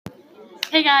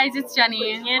Hey guys, it's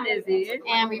Jenny and Izzy,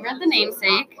 and we read The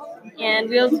Namesake. and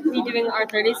we'll be doing our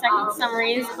 30-second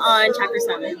summaries on Chapter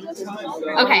 7.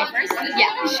 Okay,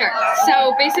 yeah, sure.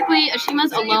 So basically,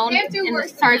 Ashima's alone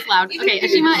sorry, it's loud. Okay,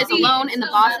 Ashima is alone in the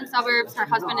Boston suburbs. Her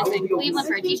husband is in Cleveland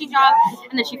for a teaching job,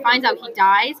 and then she finds out he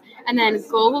dies, and then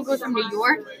Gogol goes from New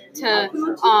York to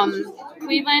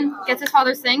Cleveland, gets his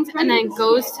father's things, and then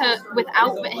goes to,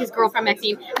 without his girlfriend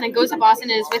Maxine, and then goes to Boston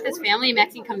and is with his family.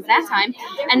 Maxine comes that time,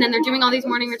 and then they're doing all these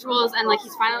morning rituals, and like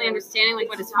he's finally understanding like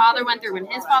what his father went through when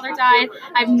his father died.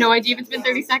 I have no idea if it's been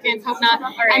 30 seconds, hope not. All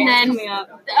right, and then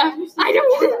I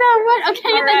don't even know what.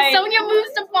 Okay, and then Sonia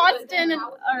moves to Boston, and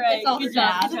all right, good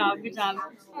job.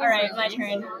 All All right, my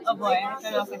turn. Oh boy, I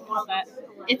don't know if I can help that.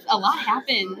 It's a lot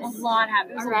happens. A lot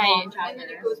happens. All right,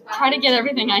 try to get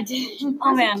everything I did.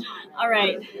 Oh man. All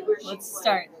right, let's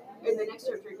start.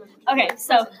 Okay,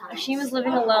 so Ashima's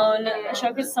living alone.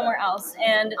 Ashoka's somewhere else,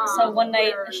 and so one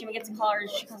night Ashima gets a call, or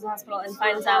she comes to the hospital and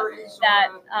finds out that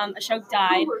Ashok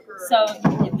died. So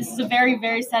this is a very,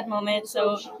 very sad moment.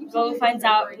 So Go finds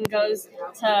out and goes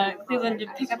to Cleveland to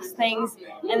pick up his things,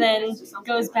 and then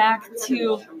goes back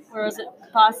to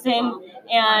Boston,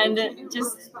 and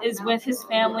just is with his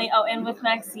family. Oh, and with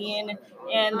Maxine.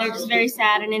 And they're just very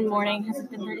sad and in mourning. Has it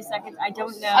been 30 seconds? I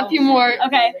don't know. A few more.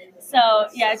 Okay, so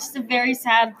yeah, it's just a very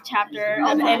sad chapter.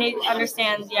 And it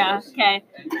understands, yeah, okay.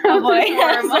 Oh boy,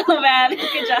 so bad.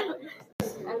 Good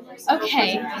job.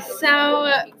 Okay,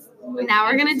 so now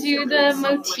we're going to do the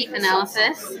motif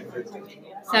analysis.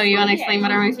 So you want to explain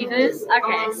what our motif is?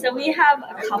 Okay, so we have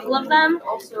a couple of them,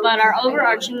 but our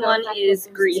overarching one is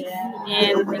grief.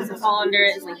 And things that fall under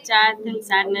it is like death and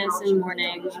sadness and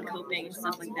mourning and coping and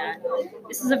stuff like that.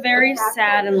 This is a very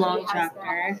sad and long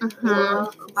chapter. A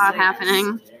lot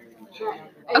happening.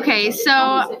 Okay, so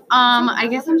I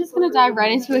guess I'm just gonna dive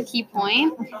right into a key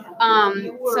point.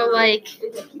 So like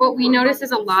what we notice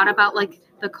is a lot about like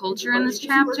the culture in this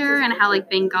chapter and how like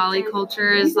Bengali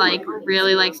culture is like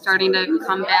really like starting to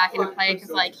come back into play,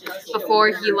 because like before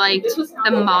he liked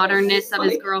the modernness of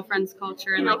his girlfriend's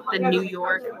culture and like the New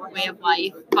York way of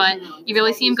life, but you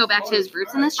really see him go back to his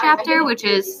roots in this chapter, which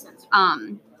is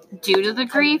due to the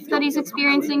grief that he's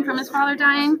experiencing from his father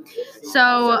dying.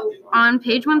 So on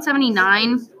page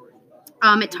 179,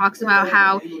 it talks about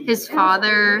how his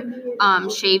father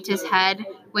shaved his head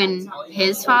when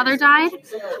his father died.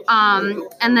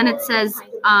 And then it says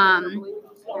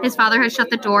his father had shut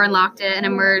the door and locked it and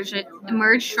emerged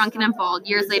shrunken and bald.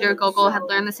 Years later, Gogol had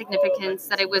learned the significance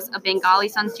that it was a Bengali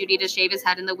son's duty to shave his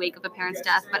head in the wake of a parent's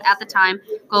death. But at the time,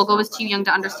 Gogol was too young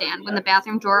to understand. When the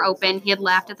bathroom door opened, he had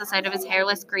laughed at the sight of his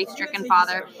hairless, grief-stricken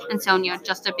father, and Sonia,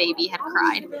 just a baby, had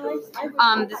cried.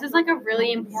 This is like a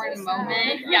really important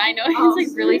moment. Yeah, I know it's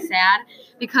like really sad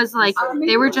because like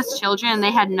they were just children and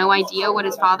they had no idea what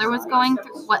his father was going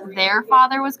through, what their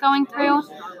father was going through.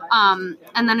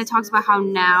 And then it talks about how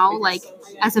now, like,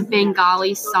 as a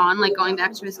Bengali son, like, going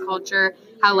back to his culture,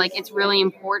 how, like, it's really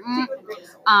important.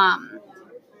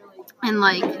 And,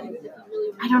 like,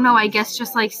 I don't know, I guess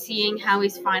just, like, seeing how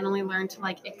he's finally learned to,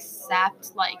 like,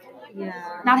 accept, like,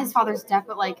 not his father's death,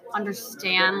 but, like,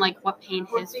 understand, like, what pain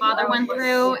his father went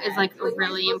through is, like, a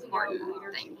really important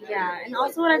thing. Yeah, and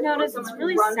also what I've noticed, it's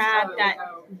really sad that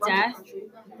death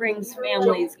brings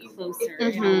families closer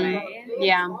in a way.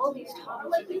 Yeah.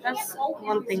 That's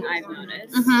one thing I've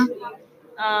noticed.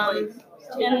 And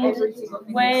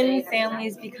when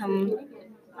families become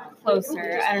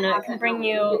closer, I don't know, it can bring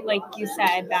you, like you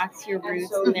said, back to your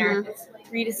roots, and they're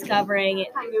rediscovering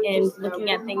and looking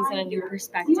at things in a new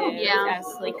perspective. As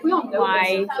like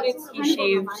why he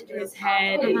shaved his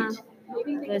head and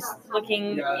just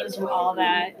looking into all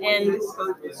that. And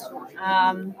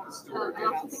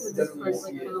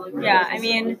yeah, I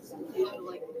mean,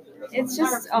 it's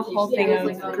just a whole thing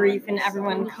of grief, and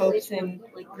everyone copes and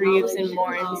grieves and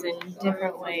mourns in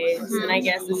different ways. And I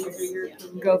guess this is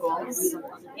Gogol's.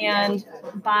 And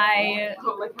by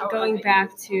going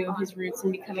back to his roots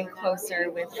and becoming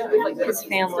closer with his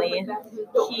family,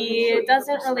 he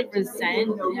doesn't really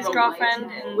resent his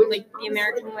girlfriend in like the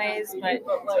American ways, but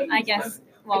I guess,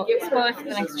 well, spoiler for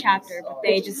the next chapter, but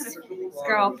they just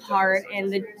grow apart,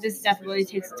 and this definitely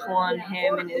takes a toll on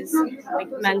him and his like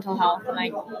mental health, and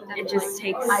like it just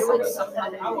takes.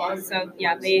 So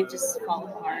yeah, they just fall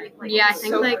apart. Yeah, I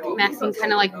think like Maxine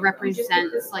kind of like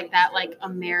represents like that like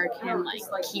American like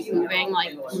keep moving,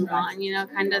 like move on, you know,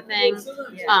 kind of thing.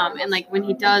 And like when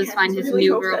he does find his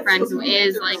new girlfriend who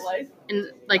is like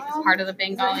in like part of the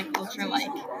Bengali culture,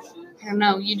 like I don't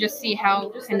know, you just see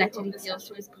how connected he feels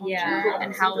to his culture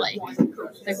and how like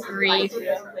the grief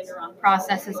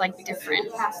process is like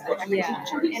different. Yeah,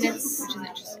 and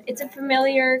it's a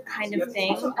familiar kind of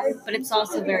thing, but it's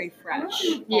also very fresh.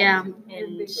 Yeah.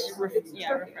 And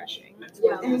refreshing.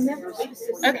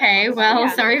 Okay, well,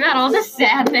 sorry about all the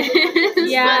sadness.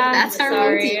 Yeah, but that's our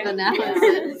sorry. motif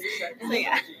analysis. So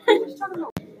yeah.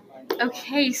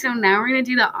 Okay, so now we're gonna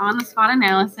do the on-the-spot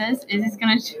analysis. Izzy's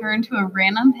gonna turn to a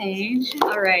random page.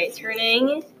 All right,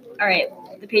 turning. All right,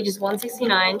 the page is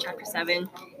 169, chapter 7.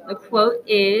 The quote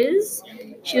is,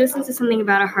 she listened to something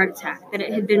about a heart attack, that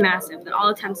it had been massive, that all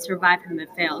attempts to revive him had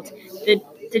failed.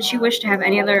 Did she wish to have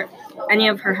any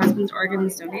of her husband's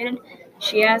organs donated?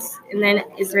 She asked, and then,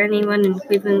 is there anyone in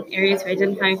Cleveland area to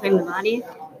identify and claim the body?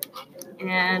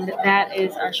 And that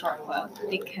is our short quote,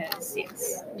 because,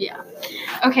 yes. Yeah.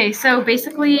 Okay, so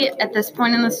basically at this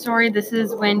point in the story, this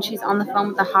is when she's on the phone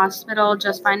with the hospital,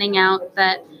 just finding out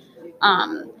that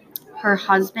her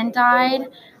husband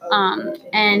died.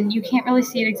 And you can't really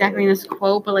see it exactly in this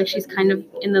quote, but like she's kind of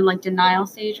in the like denial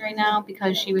stage right now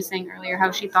because she was saying earlier how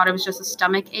she thought it was just a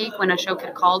stomach ache when Ashok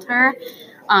had called her,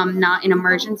 not an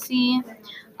emergency.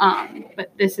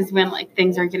 But this is when like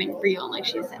things are getting real and like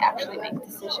she's actually making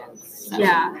decisions. So.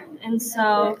 Yeah, and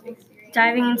so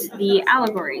diving into the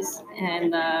allegories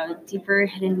and the deeper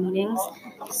hidden meanings.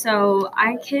 So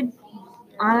I could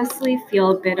honestly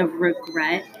feel a bit of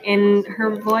regret in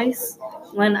her voice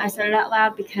when I said it out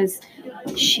loud because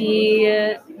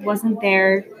she wasn't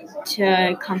there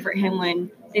to comfort him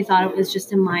when they thought it was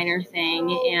just a minor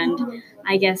thing, and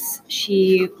I guess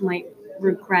she might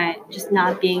regret just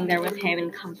not being there with him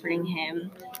and comforting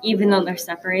him even though they're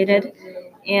separated.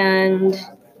 And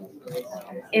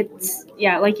it's,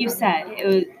 yeah, like you said,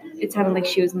 it sounded like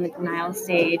she was in the denial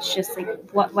stage, just like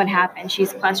what happened.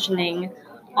 She's questioning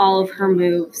all of her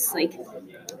moves, like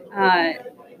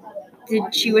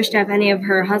did she wish to have any of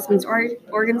her husband's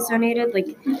organs donated?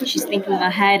 Like she's thinking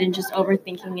ahead and just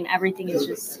overthinking, and everything is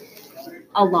just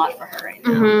a lot for her right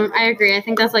now. I agree. I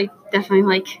think that's like definitely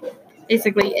like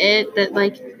basically it, that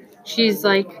like she's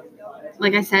like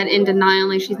I said, in denial.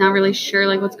 Like she's not really sure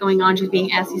like what's going on. She's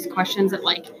being asked these questions that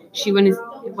like she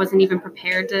wasn't even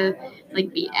prepared to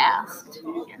like be asked.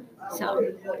 So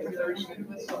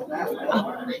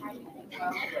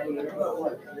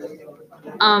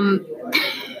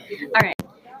all right.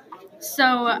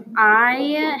 So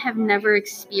I have never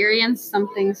experienced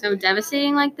something so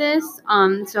devastating like this.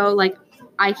 So like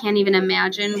I can't even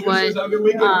imagine what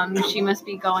she must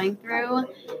be going through,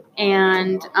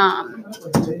 and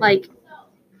like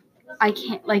I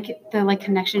can't, like the like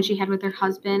connection she had with her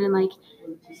husband and like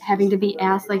having to be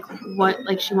asked like what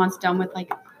like she wants done with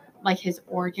like his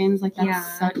organs, like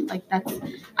that's such like that's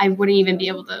I wouldn't even be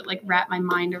able to like wrap my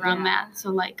mind around that.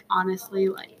 So like honestly,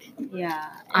 like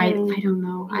I don't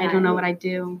know. I don't know what I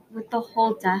do with the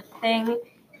whole death thing.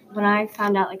 When I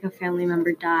found out like a family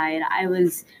member died, I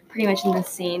was pretty much in the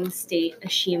same state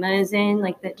as Shima is in.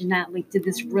 Like that did not, like, did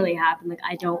this really happen? Like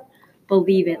I don't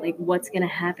believe it. Like what's gonna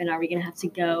happen? Are we gonna have to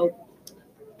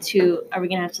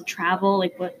travel?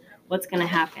 Like what's gonna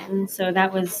happen? So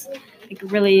that was like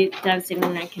really devastating,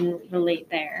 and I can relate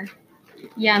there.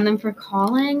 Yeah, and then for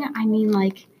calling, I mean,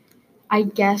 like, I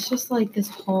guess just like this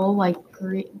whole like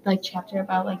chapter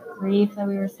about like grief that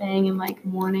we were saying and like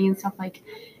mourning and stuff, like,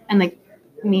 and like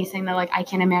me saying that like I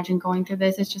can't imagine going through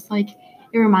this. It's just like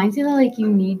it reminds me that like you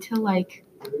need to like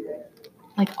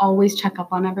always check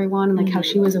up on everyone, and like how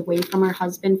she was away from her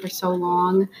husband for so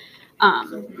long.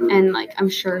 And like I'm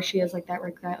sure she has like that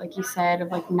regret, like you said,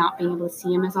 of like not being able to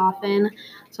see him as often.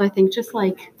 So I think just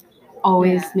like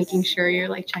always making sure you're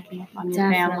like checking up on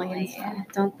your family and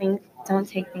stuff. Don't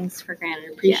take things for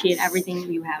granted. Appreciate everything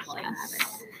you have while you have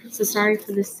it. So sorry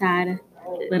for this sad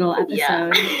little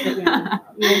episode. But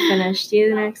we're finished. See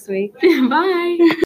you next week. Bye.